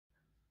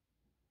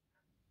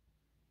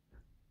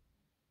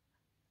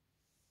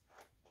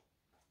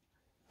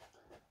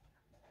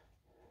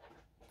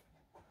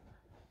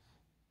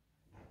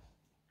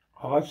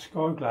I've had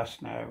Sky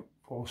Glass now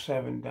for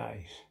 7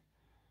 days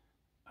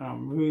and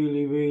I'm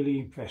really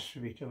impressed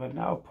with it. I've had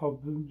no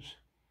problems.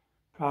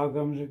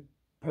 Programs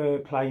are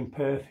playing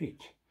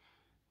perfect.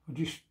 I'll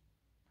just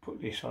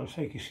put this on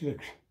so you can see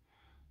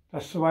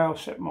that's the way I've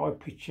set my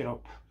picture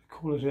up. The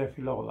colours and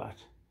everything like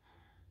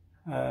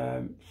that.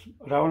 I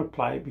don't want to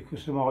play it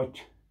because they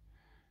might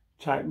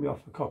take me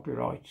off the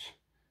copyrights.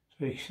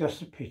 So you can see that's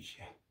the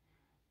picture.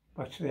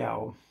 Back to the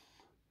album.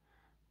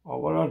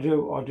 Well, what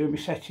I'll do my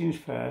settings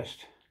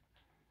first.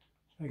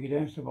 So I get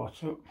down to the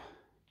bottom.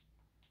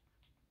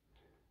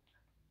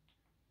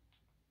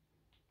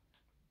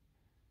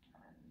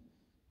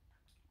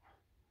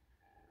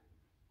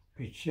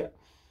 Picture.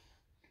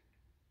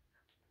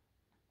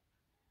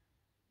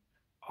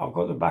 I've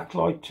got the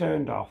backlight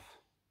turned off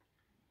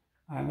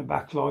and the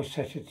backlight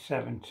set at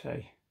 70.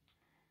 As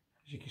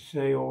you can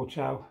see,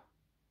 auto,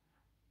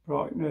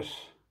 brightness,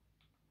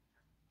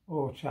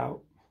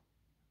 auto,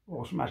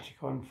 automatic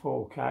on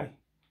 4K.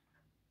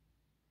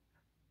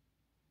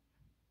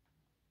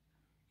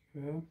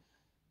 You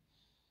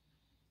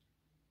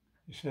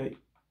see,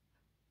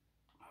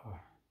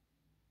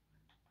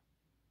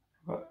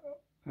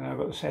 I've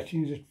got the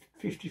settings at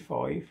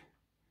 55,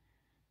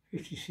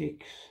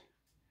 56,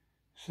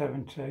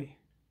 70,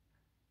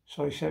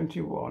 sorry,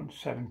 71,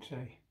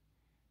 70,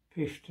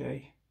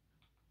 50.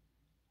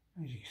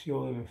 As you can see,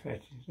 all of the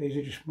settings. These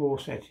are just more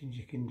settings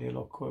you can do,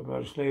 look, but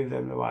I'll just leave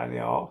them the way they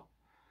are.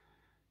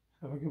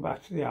 So if I go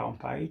back to the home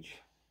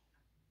page,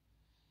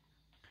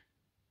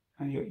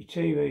 and you've got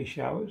your TV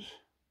shows,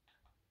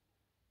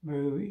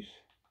 movies,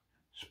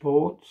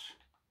 sports,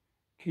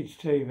 kids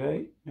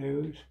TV,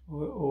 news,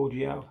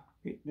 audio,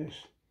 fitness,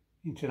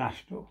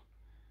 international.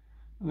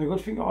 And the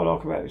good thing I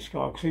like about this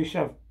guy, because he used to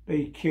have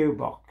BQ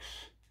box,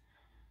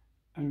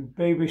 and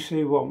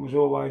BBC One was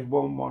always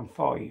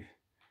 115.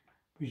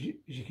 But as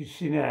you can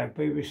see now,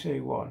 BBC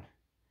One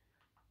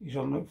is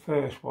on the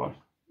first one,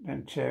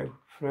 then 2,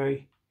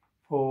 3,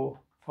 4,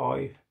 5,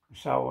 and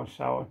so on,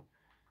 so on.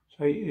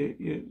 So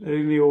they're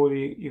in the order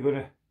you're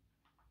gonna,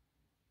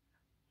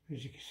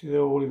 as you can see, they're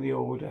all in the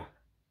order.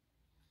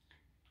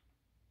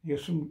 You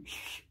got some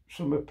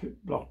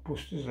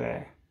blockbusters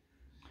there.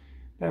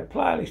 Their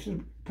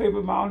playlist,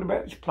 people moan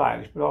about this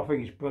playlist, but I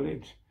think it's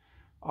brilliant.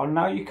 I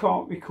know you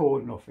can't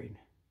record nothing,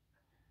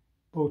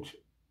 but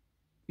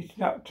it's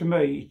not, to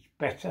me, it's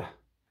better.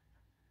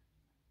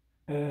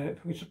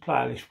 If it's a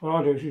playlist, what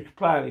I do is just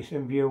playlist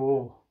and view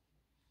all.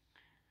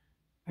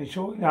 And it's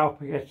all in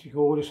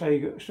alphabetical order, so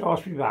you got,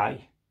 starts with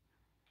A.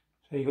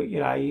 So you got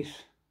your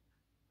A's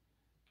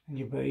and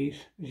your B's.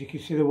 As you can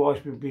see, the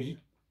wife's been busy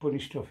putting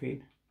stuff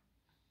in.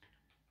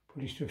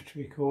 Putting stuff to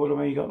record. I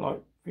mean, you got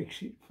like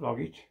fix it, flog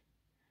it.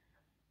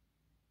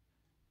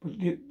 But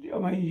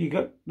I mean, you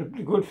got the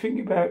good thing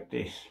about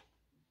this.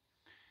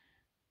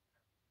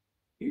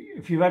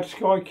 If you've had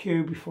Sky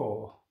Q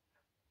before,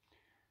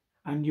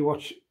 and you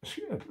watch,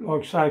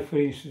 like say for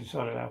instance,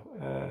 I don't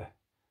know,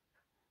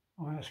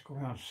 let's go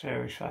on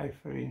series, say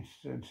for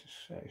instance,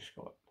 say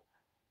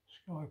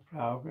Sky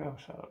Program,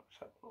 so let's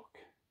have a look.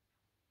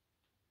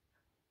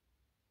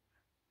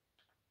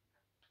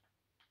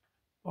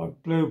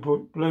 Like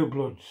Blue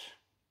Bloods,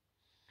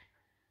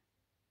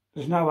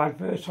 there's no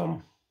adverts on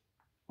them.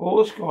 All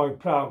the Sky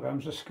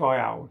programs are Sky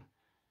own.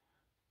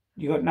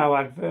 You got no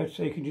adverts,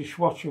 so you can just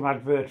watch them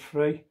advert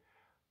free.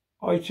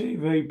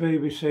 ITV,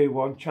 BBC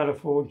One, Channel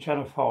 4 and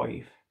Channel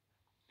 5.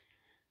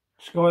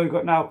 Sky have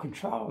got no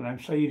control on them,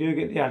 so you do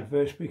get the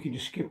adverts, but you can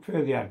just skip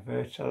through the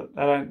adverts. So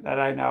that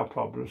ain't no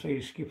problem, so you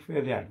just skip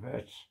through the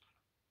adverts.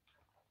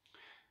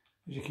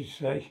 As you can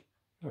see,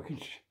 I'll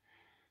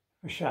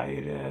show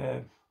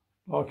you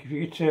like if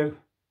you get to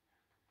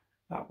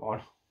that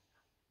one,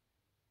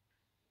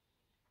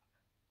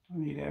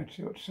 and you down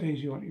to what season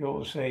you want, all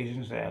the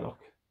seasons there, look.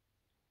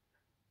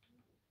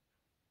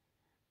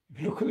 If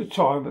you look at the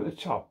time at the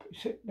top,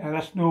 now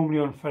that's normally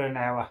on for an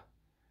hour,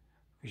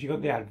 because you've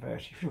got the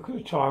advert. If you look at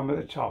the time at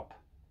the top,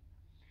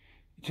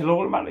 it'll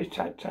automatically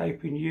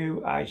type in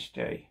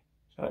UHD,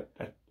 so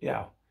that,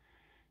 yeah.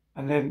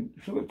 And then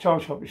if you look at the time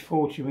top, it's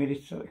 40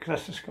 minutes, because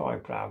that's the Sky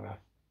program.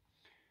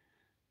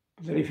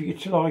 But then if you get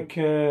to like,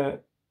 I'm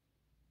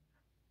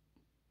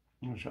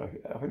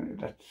sorry, I think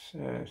that's,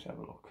 let's have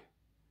a look.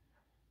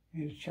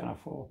 Here's a Channel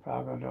 4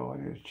 program, no,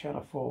 here's a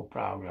Channel 4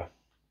 program.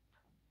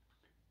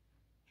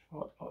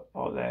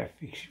 Right there,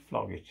 fix it,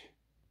 flog it.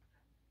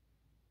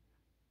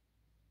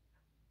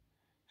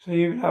 So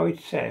even though it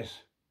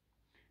says,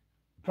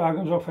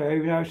 programs off here,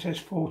 even though it says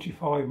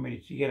 45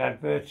 minutes, you get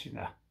adverts in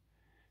there.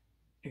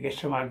 You get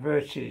some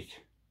adverts in it.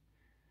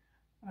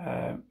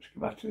 Let's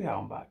go back to the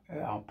home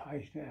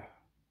page now.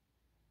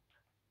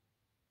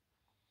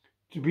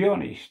 To be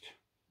honest,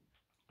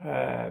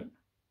 you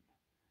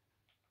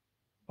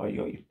got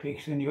your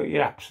picks and you got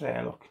your apps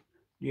there, look.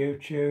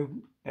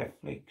 YouTube,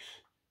 Netflix,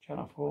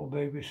 Channel 4,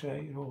 BBC,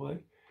 and all the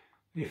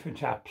different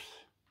apps.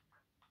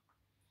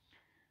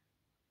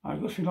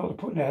 I've got something like to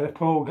put there, they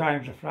put all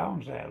Games of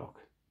Thrones there, look.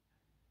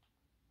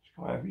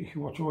 You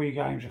can watch all your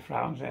Games of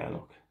Thrones there,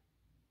 look.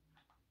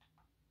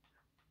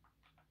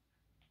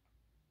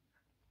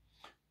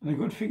 And the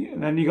good thing,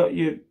 and then you got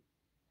your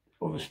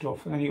other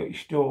stuff, and then you got your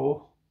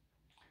store.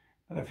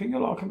 And the thing I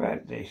like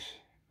about this,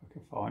 if I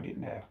can find it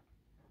now,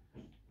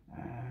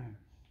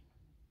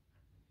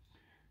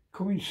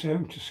 coming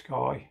soon to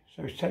Sky.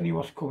 So it's telling you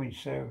what's coming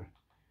soon.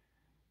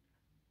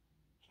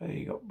 So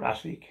you got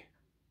Brassic.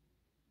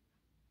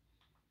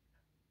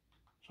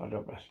 Sorry,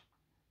 not Brassic.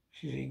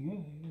 This is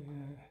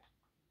in,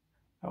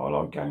 I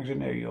like Gangs of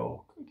New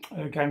York,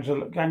 Gangs of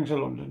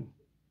London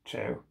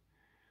too.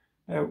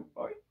 Now,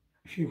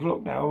 if you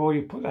look now, I've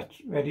already put that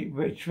ready.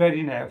 It's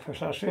ready now.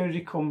 So as soon as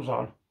it comes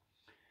on,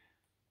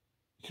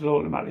 it'll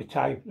automatically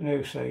tape the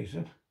new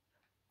season.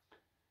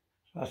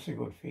 So that's a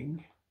good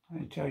thing.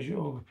 And it tells you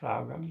all the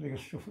programmes. They got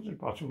stuff at the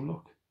bottom.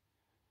 Look,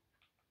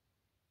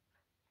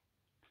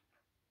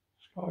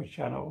 Sky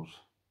channels.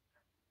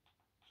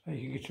 So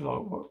you can get a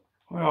lot.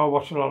 I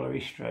watch a lot of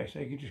history, so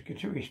you can just get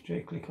to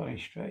history, click on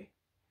history,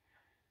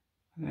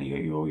 and then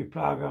you got all your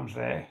programmes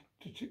there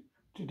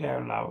to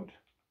download.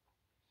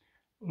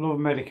 I love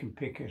American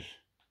Pickers,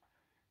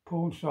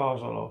 porn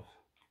stars I love.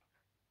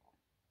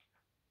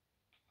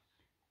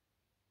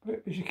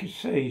 But as you can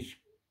see,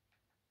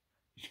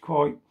 it's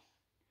quite,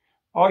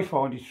 I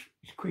find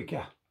it's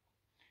quicker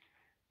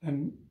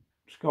than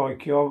Sky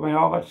Q. I mean,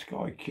 I've had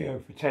Sky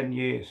Q for 10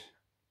 years,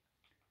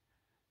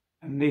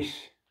 and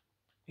this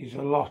is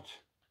a lot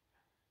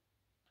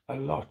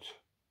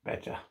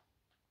better.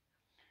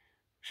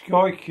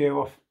 Sky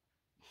Q, I'm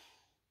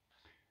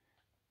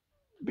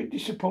a bit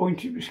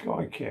disappointed with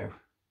Sky Q.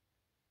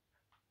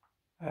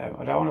 I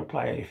don't want to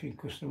play anything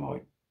because they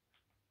might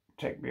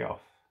take me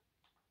off.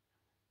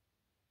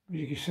 But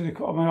you can see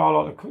I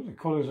like the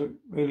colours are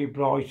really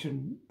bright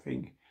and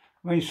thing.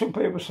 I mean, some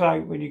people say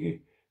when you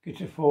get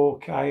to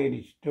 4K and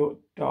it's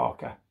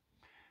darker,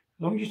 as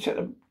long as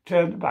you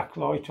turn the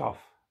backlight off,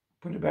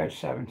 put about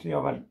 70,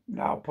 I've had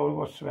no problem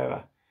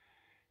whatsoever.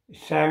 It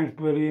sounds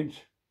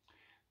brilliant.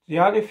 The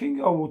only thing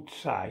I would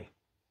say,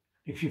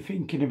 if you're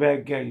thinking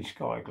about getting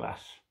Sky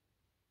Glass,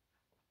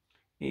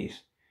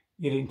 is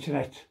your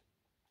internet.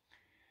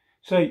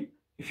 So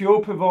if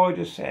your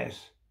provider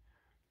says,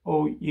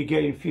 oh, you're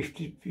getting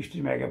 50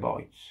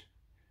 megabytes,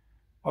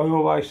 I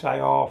always say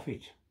half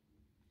it.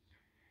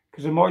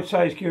 Because I might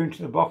say it's going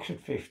to the box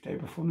at 50,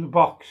 but from the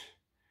box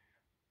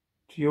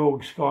to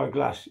your Sky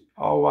Glass,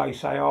 I always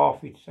say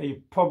half it. So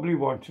you probably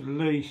want at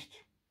least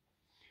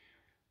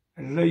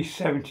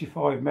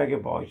 75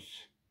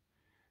 megabytes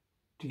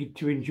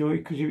to enjoy.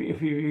 Because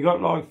if you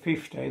got like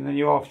 50 and then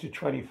you're off to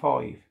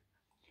 25,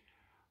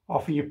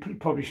 often you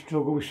probably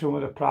struggle with some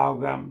of the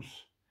programs.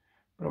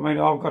 But I mean,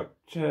 I've got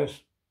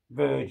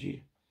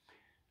Virgin,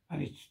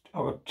 and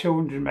I've got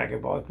 200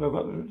 megabytes, but I've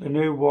got the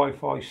new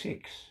Wi-Fi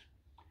 6.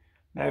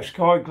 Now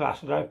Sky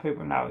Glass, I don't know if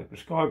people know it, but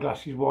Sky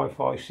Glass is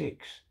Wi-Fi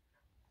 6.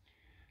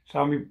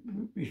 So my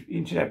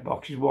internet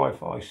box is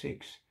Wi-Fi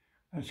 6,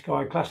 and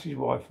Sky Glass is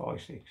Wi-Fi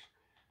 6.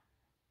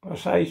 But I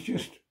say it's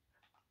just,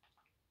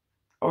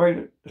 I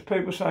mean, as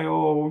people say,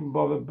 oh, I wouldn't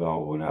bother, I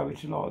wouldn't have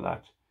it like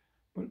that.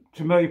 But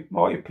to me,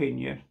 my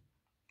opinion,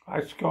 I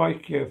had Sky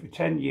Q for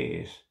 10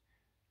 years.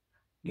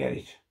 Get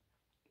it.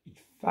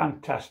 It's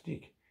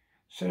fantastic.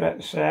 So that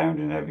the sound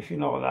and everything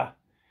like that.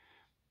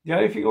 The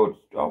only thing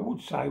I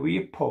would say with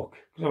your puck,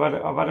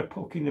 because I've had a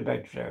puck in the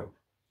bedroom,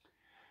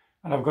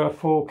 and I've got a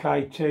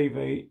 4K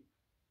TV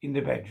in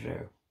the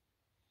bedroom.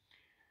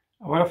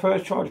 And when I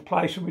first tried to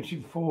play something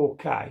in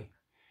 4K,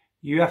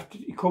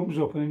 it comes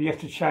up and then you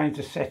have to change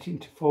the setting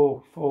to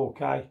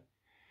 4K.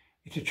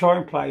 It's to try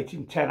and play it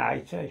in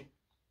 1080.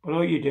 But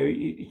all you do,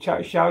 it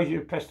shows you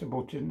to press the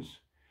buttons.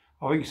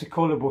 I think it's the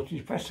colour buttons.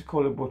 You press the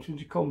colour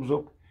buttons, it comes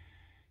up.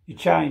 You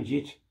change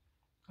it,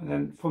 and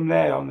then from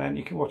there on, then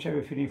you can watch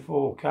everything in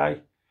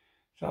 4K.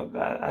 So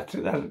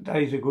that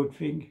is a good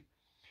thing.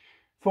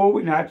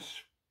 Forward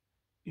ads,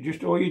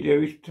 all you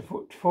do is to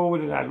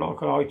forward an ad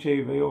like on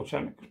ITV or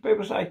channel. Because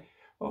people say,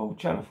 oh,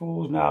 Channel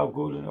 4 is now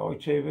good and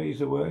ITV is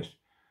the worst.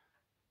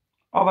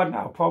 I've had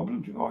no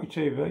problems with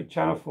ITV,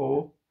 Channel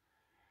 4,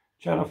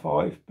 Channel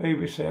 5,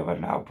 BBC. I've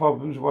had no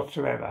problems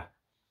whatsoever.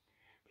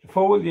 To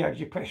forward the ad,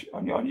 you press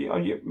on your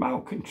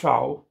remote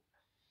control.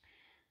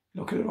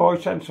 Look at the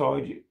right hand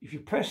side. If you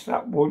press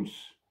that once,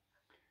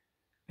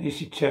 and you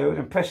see 2, and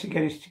then press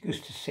again, it goes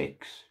to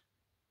 6.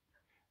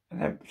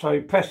 And then so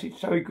you press it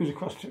so it goes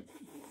across to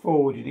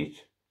forwarding it.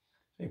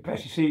 So you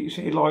press it, you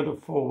see it lined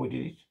up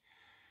forwarding it.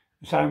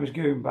 The same as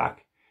going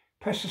back.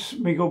 Press the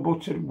middle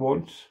button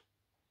once,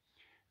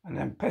 and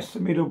then press the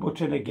middle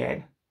button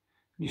again.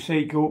 You see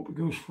it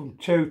goes from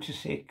 2 to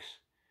 6.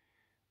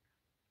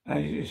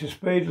 And it's a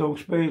speed along,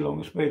 speed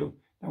along, speed along.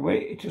 And when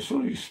it just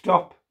sort of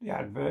stop the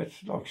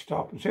adverts, like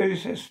stop. As soon as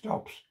it says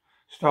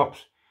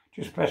stops,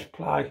 just press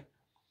play.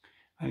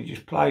 And it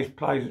just plays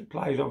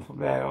on from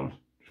there on,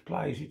 just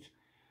plays it.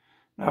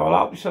 Now I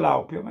hope this will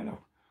help you. I mean,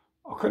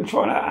 I can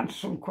try and answer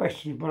some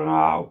questions, but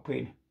I'm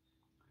hoping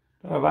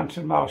that I've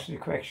answered most of the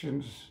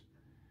questions.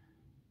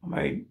 I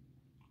mean,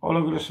 all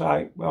I'm going to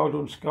say, well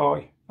done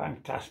Sky,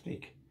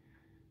 fantastic.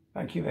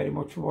 Thank you very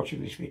much for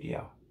watching this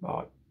video.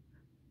 Bye.